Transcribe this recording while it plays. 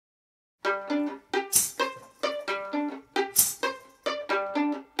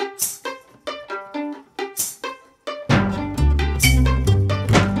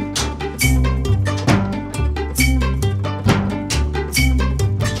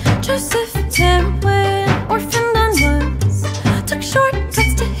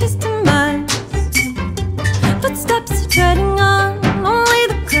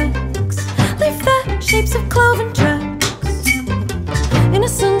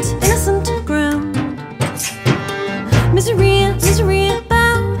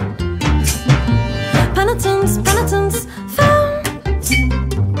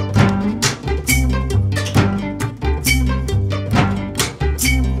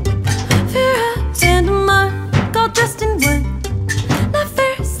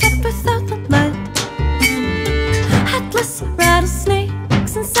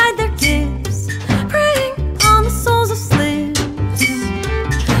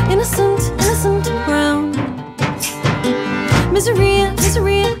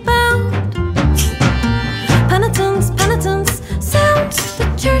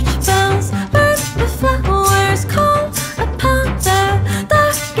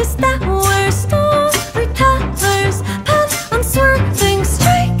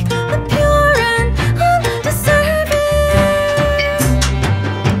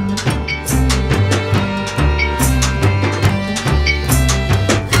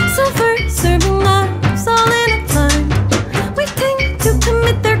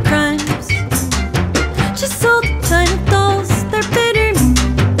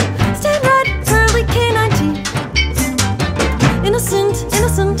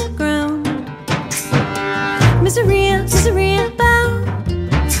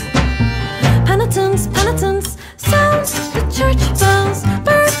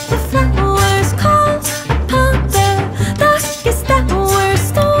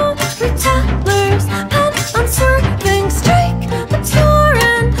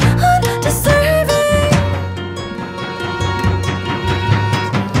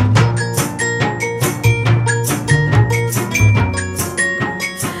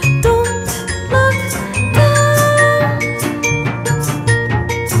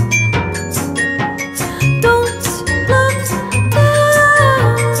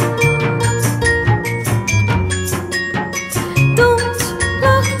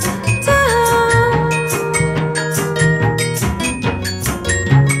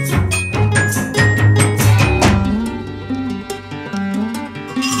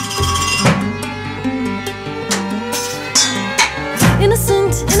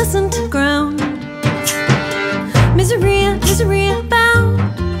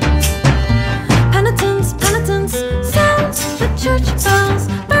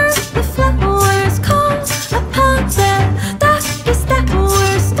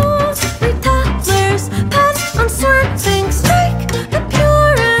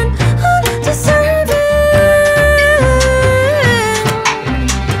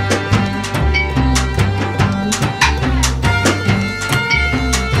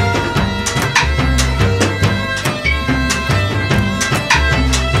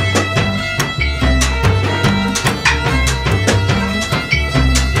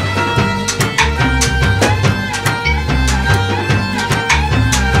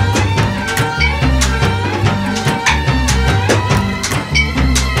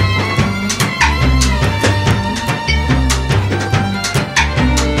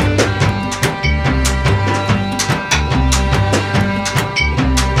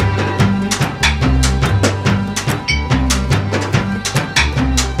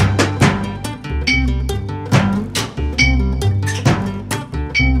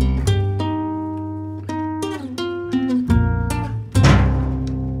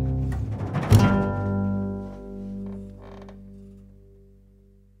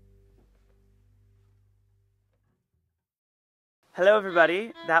Hello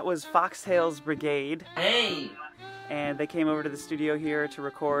everybody, that was Foxtails Brigade. Hey! And they came over to the studio here to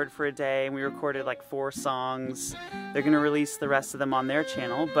record for a day, and we recorded like 4 songs. They're going to release the rest of them on their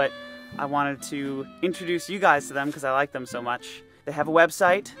channel, but I wanted to introduce you guys to them because I like them so much. They have a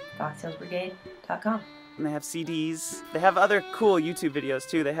website, Foxtailsbrigade.com. and they have CDs. They have other cool YouTube videos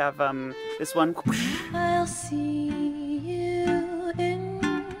too. They have this one. I'll see you in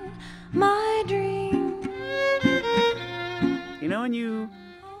my dream. You know when you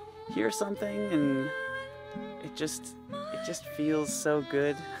hear something and it just feels so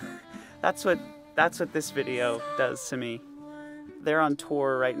good? That's what this video does to me. They're on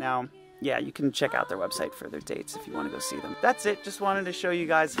tour right now. Yeah, you can check out their website for their dates if you want to go see them. That's it. Just wanted to show you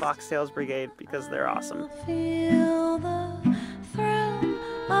guys Foxtails Brigade because they're awesome. Feel the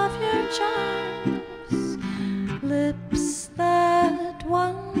thrill of your child.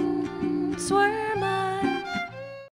 were